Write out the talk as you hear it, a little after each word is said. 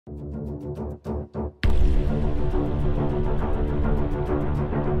Like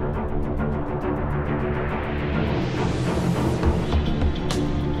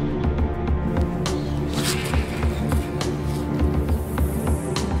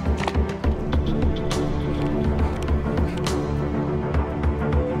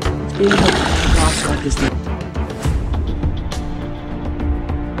this thing.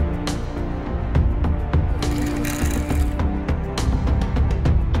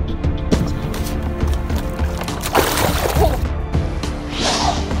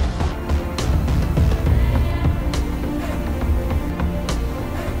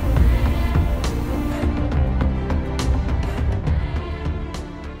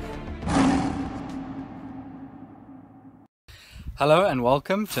 Hello and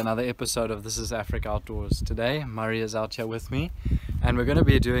welcome to another episode of This is Africa Outdoors. Today Murray is out here with me and we're going to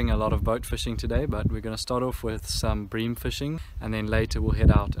be doing a lot of boat fishing today, but we're going to start off with some bream fishing and then later we'll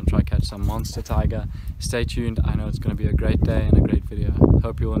head out and try catch some monster tiger. Stay tuned, I know it's going to be a great day and a great video.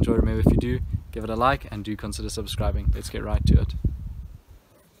 Hope you'll enjoy. Remember, if you do, give it a like and do consider subscribing. Let's get right to it.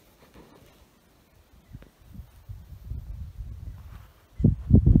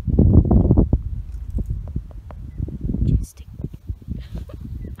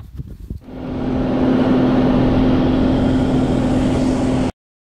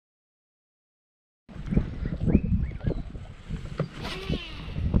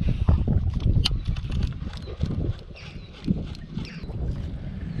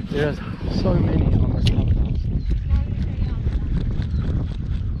 There's so many on this clubhouse.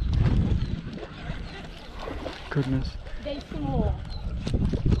 Goodness. There's some more.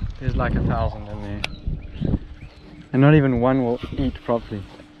 There's like 1,000 in there. And not even one will eat properly.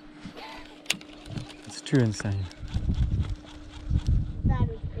 It's too insane. That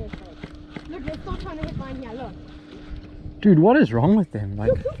is perfect. Look, they're still trying to hit mine here, look. Dude, what is wrong with them?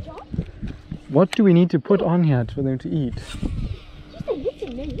 Like, Good job. what do we need to put on here for them to eat? Just a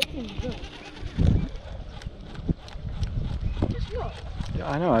little, man, look. Just look. Yeah,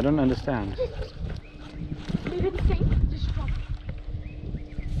 I know, I don't understand. Leave it sink, just drop it.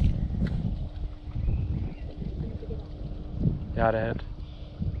 Ja, ahead.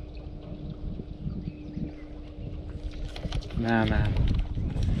 Nah, man.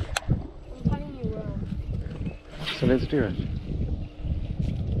 I'm telling you, So let's do it.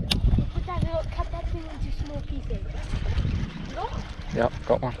 cut that thing into small pieces. Look. Yep,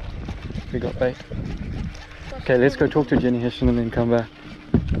 got one. We got bait. Okay, let's go talk to Jenny Hessian and then come back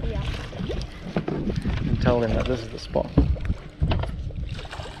Yeah. and tell them that this is the spot.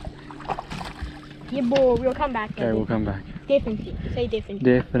 Yeah, boy, we'll come back. Okay, we'll come back. Definitely. Say definitely.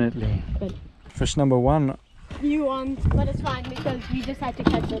 Definitely. Good. Fish number one. You want, but it's fine because we just had to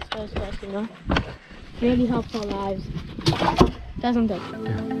catch this first, you know. Really helps our lives, doesn't it?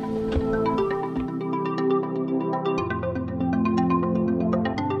 Yeah.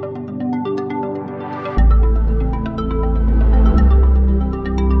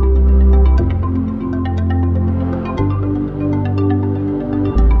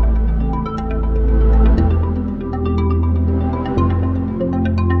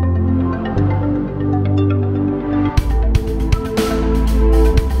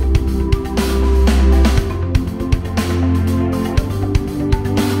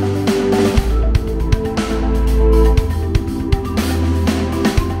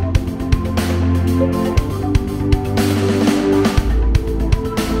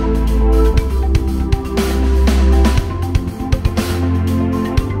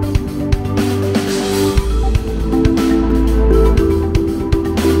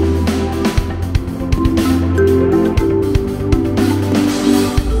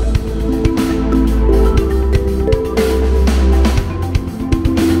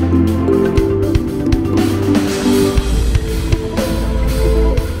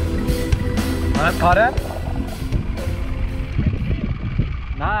 Pardon?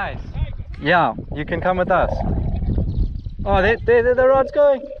 Nice. Yeah, you can come with us. Oh, there the rod's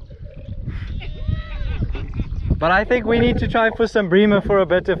going. But I think we need to try for some breamer for a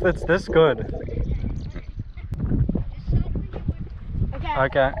bit if it's this good.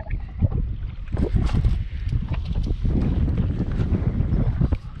 Okay.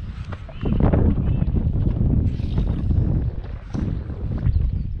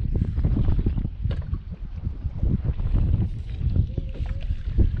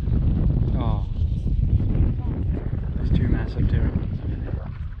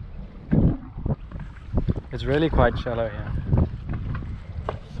 It's really quite shallow here.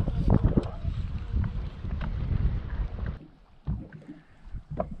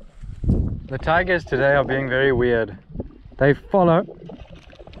 The tigers today are being very weird. They follow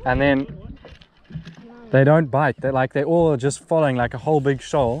and then they don't bite. They're all just following like a whole big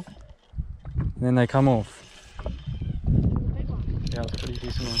shoal, and then they come off. Yeah, it's a pretty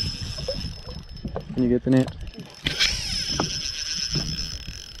decent one. Can you get the net?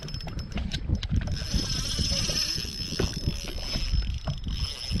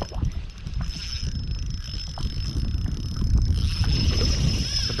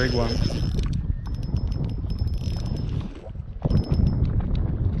 It's a big one.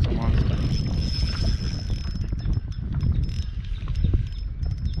 It's a monster.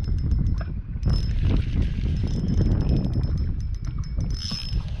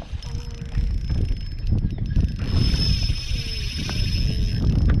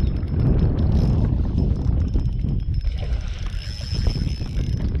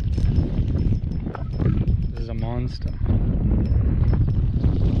 This is a monster.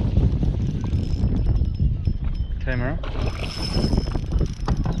 Camera.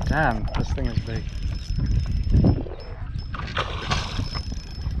 Damn, this thing is big.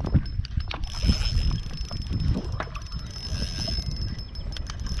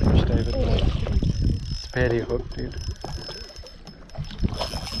 Gosh, David. It's barely hooked, dude.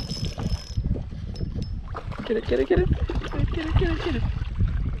 Get it, get it, get it. Get it, get it, get it.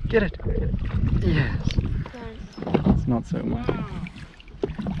 Get it. Get it. Yes. It's not so much.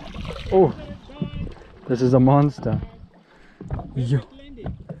 Oh, this is a monster. Yo.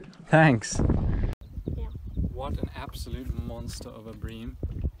 Thanks. Yeah. What an absolute monster of a bream.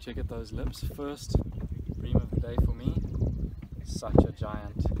 Check out those lips. First bream of the day for me. Such a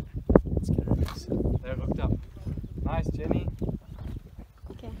giant. Let's get rid of this. They're hooked up. Nice, Jenny.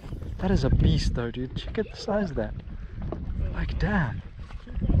 Okay. That is a beast though, dude. Check out the size of that. Like, damn.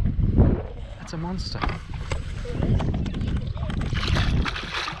 That's a monster.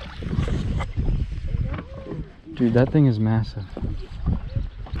 Dude, that thing is massive.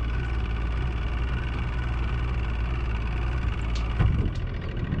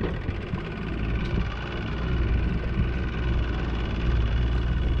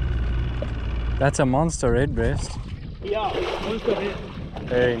 That's a monster redbreast. Yeah, monster red.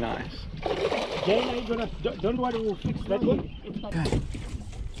 Very nice. Jane, don't worry, we'll fix that one. Okay.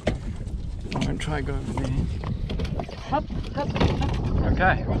 I'm gonna try go over there. Hop, hop, hop.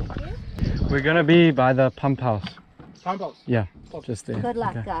 Okay. We're gonna be by the pump house. Pump house. Yeah, just there. Good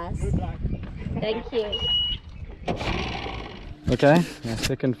luck, Okay. guys. Good luck. Thank you. Okay, our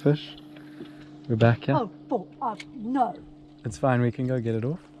second fish. We're back here. No. It's fine, we can go get it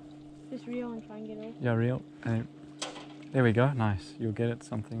off. Just reel and try and get it. Yeah, reel. And there we go, nice. You'll get it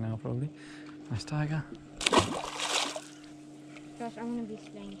something now probably. Nice tiger. Josh, I'm gonna be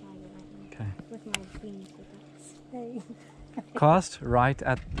slaying tiger right now. Okay. With my green sticker. Cast right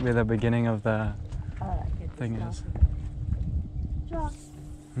at where the beginning of the thing is. Josh,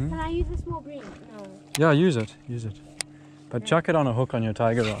 Hmm? can I use a small bream? No. Yeah, use it, use it. But chuck it on a hook on your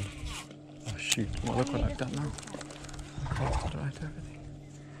tiger rod. Oh shoot, well, look what I've done now. Cast it right over there.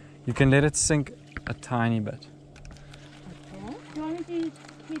 You can let it sink a tiny bit. Okay. Do you want me to use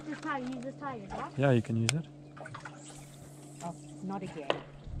this tiger? Use this tiger, right? Yeah, you can use it. Oh, not again.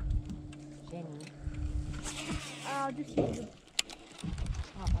 Jenny. I'll just use it.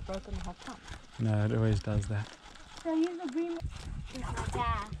 Oh, I've broken the whole pump. No, it always does that. So use the bream. Just like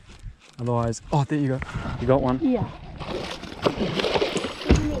that. Otherwise, oh, there you go. You got one. Yeah.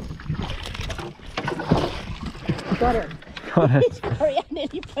 Got it. Got it. Sorry, I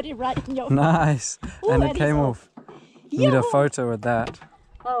nearly put it right in your Nice. Ooh, And that it is came off. off. Need a Yo. photo with that.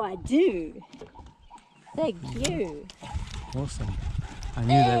 Oh, I do. Thank you. Awesome. I knew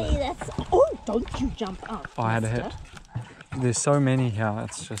they Hey, were. that's... Oh, don't you jump up. Oh, I had a hit. mister. There's so many here.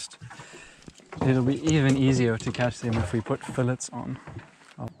 It's just. It'll be even easier to catch them if we put fillets on.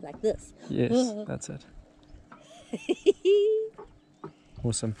 Like this. Yes, that's it.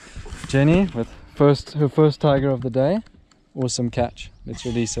 Awesome. Jenny with her first tiger of the day. Awesome catch. Let's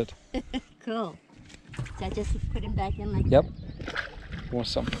release it. Cool. So I just put him back in like Yep.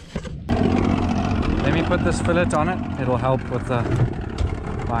 Awesome. Let me put this fillet on it. It'll help with the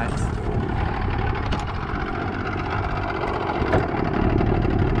bite.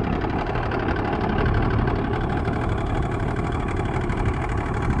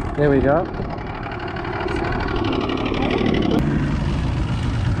 There we go.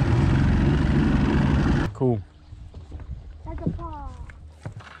 Cool. That's a paw.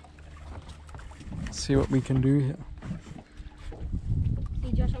 Let's see what we can do here.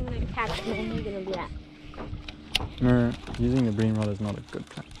 See, Josh, I'm gonna catch it and you're gonna do that. No, using the bream rod is not a good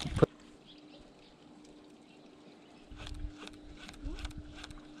plan.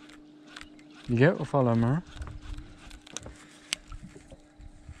 You get or follow, Mara?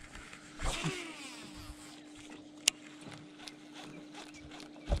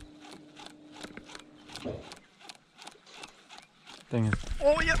 thing is.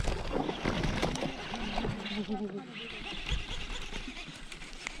 Oh yeah.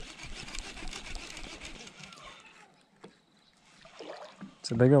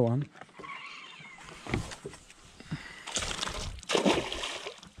 It's a bigger one.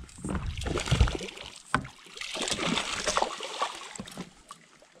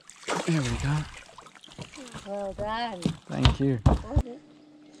 There we go. Well done. Thank you. Well done.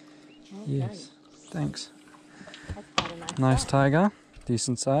 Yes. Thanks. That's quite a nice Nice size. tiger.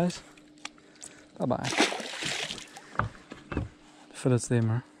 Decent size. Bye bye. Fillet's there,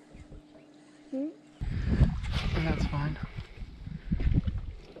 Mar. That's fine.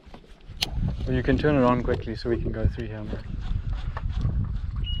 Well, you can turn it on quickly so we can go through here, Mar.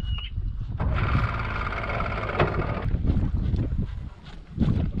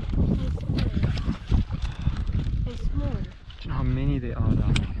 They're small. Do you know how many there are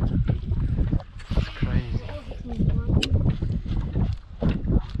down there? It's crazy.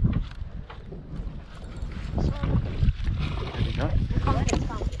 There we go.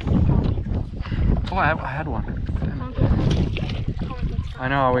 Oh, I had one. Damn it. I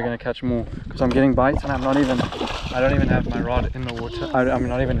know how we're going to catch more because I'm getting bites and I don't even have my rod in the water. I'm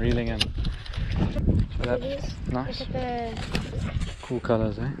not even reeling in. So that's nice. Cool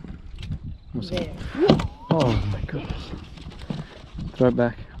colors, eh? Awesome. There. Oh my goodness. Throw it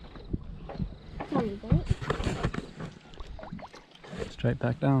back. Straight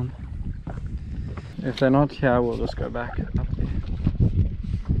back down. If they're not here, we'll just go back up there.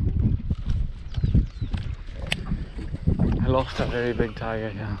 I lost a very big tiger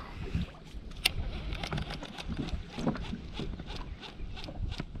here.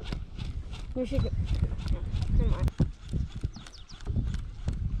 We should go. Never mind.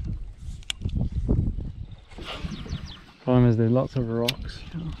 Problem is there's lots of rocks.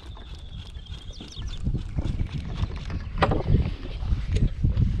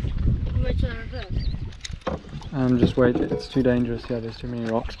 Which one are those? Just wait, it's too dangerous here, there's too many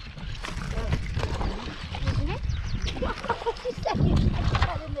rocks. Isn't it? You said you should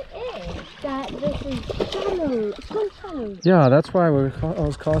that in the air. That this is shallow. It's gone shallow. Yeah, that's why I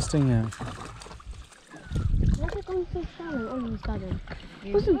was casting here. Why's it gone so shallow all of a sudden?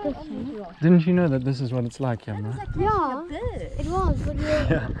 Wasn't this shallow? Didn't you know that this is what it's like here, man? Yeah, it was, but we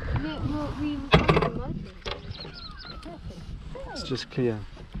Yeah. we found the motor. It's just clear.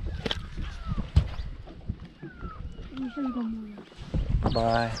 We should have gone more.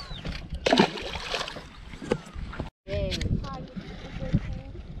 Bye. There.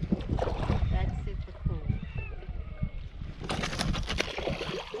 That's super cool.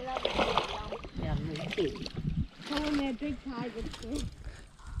 Yeah, me too. Calling me a big tiger too.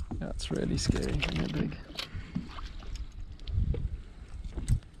 That's really scary when they're big.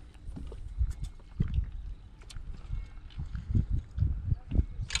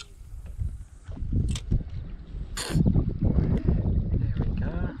 There we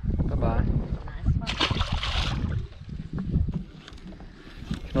go. Bye-bye. Nice one.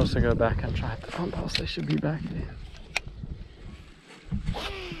 You can also go back and try at the pump house. They should be back there.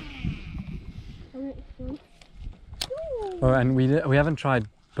 Oh, and we haven't tried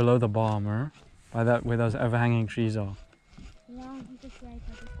below the barn, or by that where those overhanging trees are. Yeah, you just wait.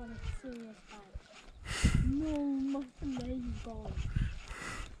 I just want a serious bite. No, my fillet is gone.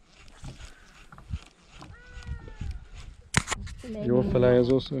 Your fillet is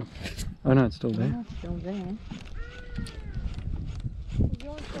also. Oh no, it's still there. Oh, still there.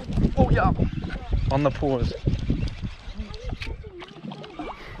 Oh yeah, on the paws.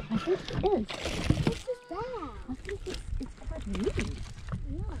 I think it is. This is bad. I think it's quite rude.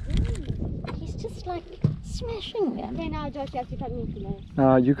 Yeah, really. He's just like smashing them. Okay, now Josh, you have to cut me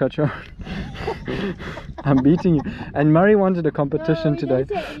fillet. You cut your. I'm beating you. And Murray wanted a competition today.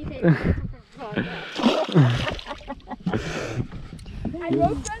 I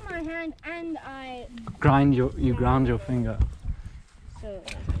roped on my hand and I. You ground your finger. So.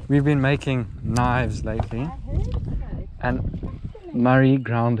 We've been making knives lately, I heard so. and Murray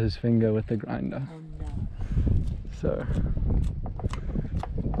ground his finger with the grinder. Oh no. So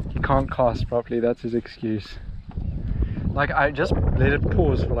he can't cast properly, that's his excuse. Like I just let it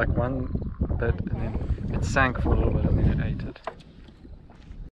pause for like one bit and then it sank for a little bit and then it ate it.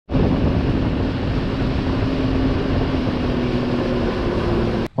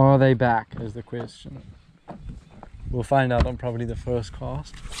 Are they back is the question. We'll find out on probably the first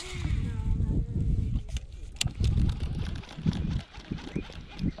cast.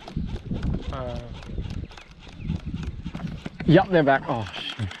 Yep, they're back. Oh,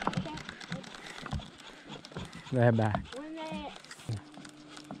 shoot. They're back. When they.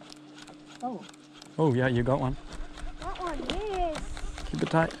 Oh. Oh, yeah, you got one. That one, yes. Keep it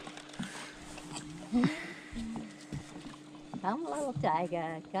tight. Come, little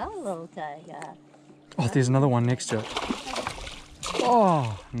tiger. Come, little tiger. Oh, there's another one next to it.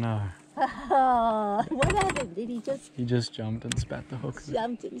 Oh, no. Oh, what happened? Did he just He just jumped and spat the hook.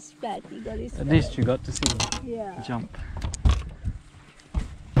 jumped and spat? He got his At least you got to see him yeah. jump.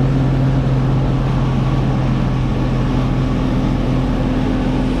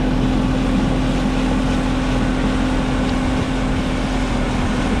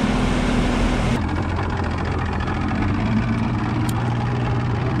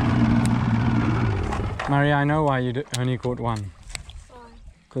 Maria, I know why you only caught one.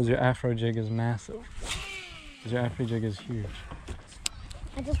 Because your afro jig is massive. Because your afro jig is huge.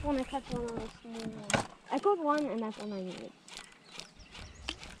 I just want to catch one of those small ones. I caught one and that's all I needed.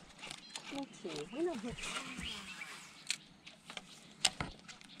 Let's see. We're not hit.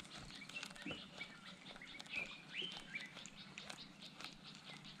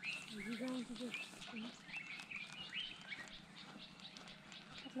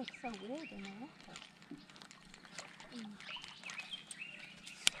 It looks so weird in the water.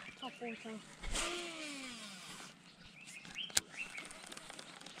 Top water.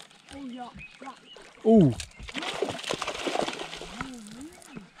 Oh yeah, yeah. Ooh!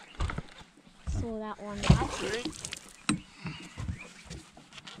 Saw that one.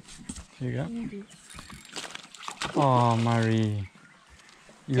 Here you go. Oh, Marie.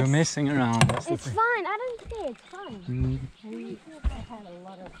 You're messing around. That's the It's thing. fine. I don't care. It's fine. I had a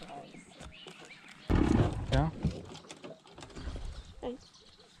lot of those. Yeah? Thanks.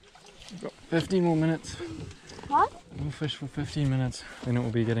 We've got 15 more minutes. What? We'll fish for 15 minutes, then it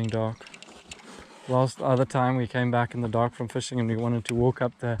will be getting dark. Last other time we came back in the dark from fishing and we wanted to walk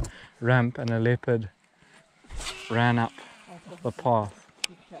up the ramp and a leopard ran up the path.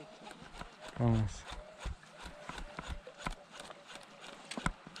 Promise.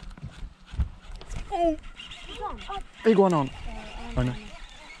 Oh! Big one on! Oh no,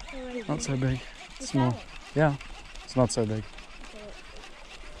 not so big. Small. Yeah, it's not so big.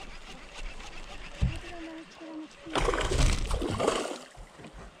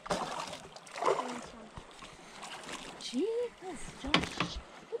 Jesus, Josh.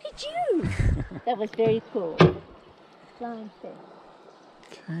 Look at you. That was very cool. Flying fish.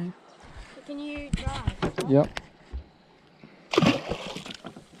 Okay. Can you drive? Yep.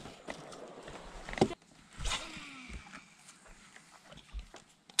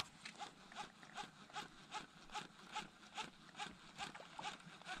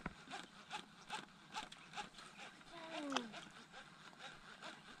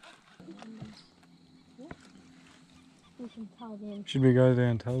 We can tell them. Should we go there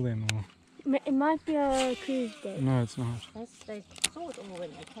and tell them or? It might be a cruise day. No, it's not. That's, they saw it all when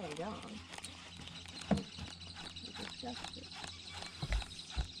they came down.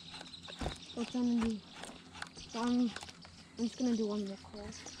 What's gonna be? So I'm just gonna do one more call.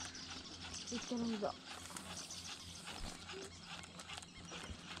 It's gonna go.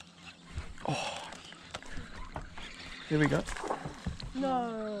 Here we go.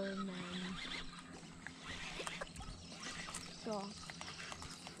 No, man. So,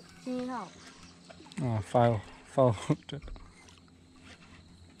 can you help? Oh, foul hooked it.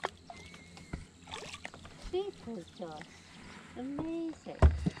 People, Josh. Amazing.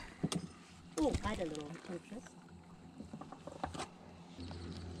 Oh, I had a little interest.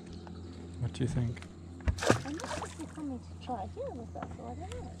 What do you think? I know they're coming to try here with us, so I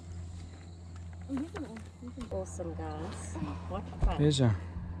don't know. Awesome, guys. What fun. There's ya.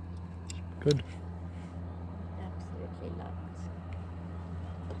 Good. Absolutely loved.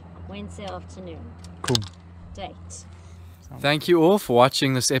 Wednesday afternoon. Cool. Date. Thank you all for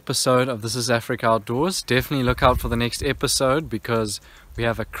watching this episode of This is Africa Outdoors. Definitely look out for the next episode because we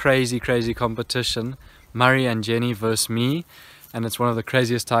have a crazy competition. Murray and Jenny versus me. And it's one of the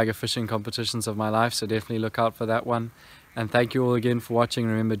craziest tiger fishing competitions of my life. So definitely look out for that one. And thank you all again for watching.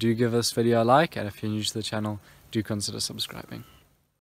 Remember, do give this video a like. And if you're new to the channel, do consider subscribing.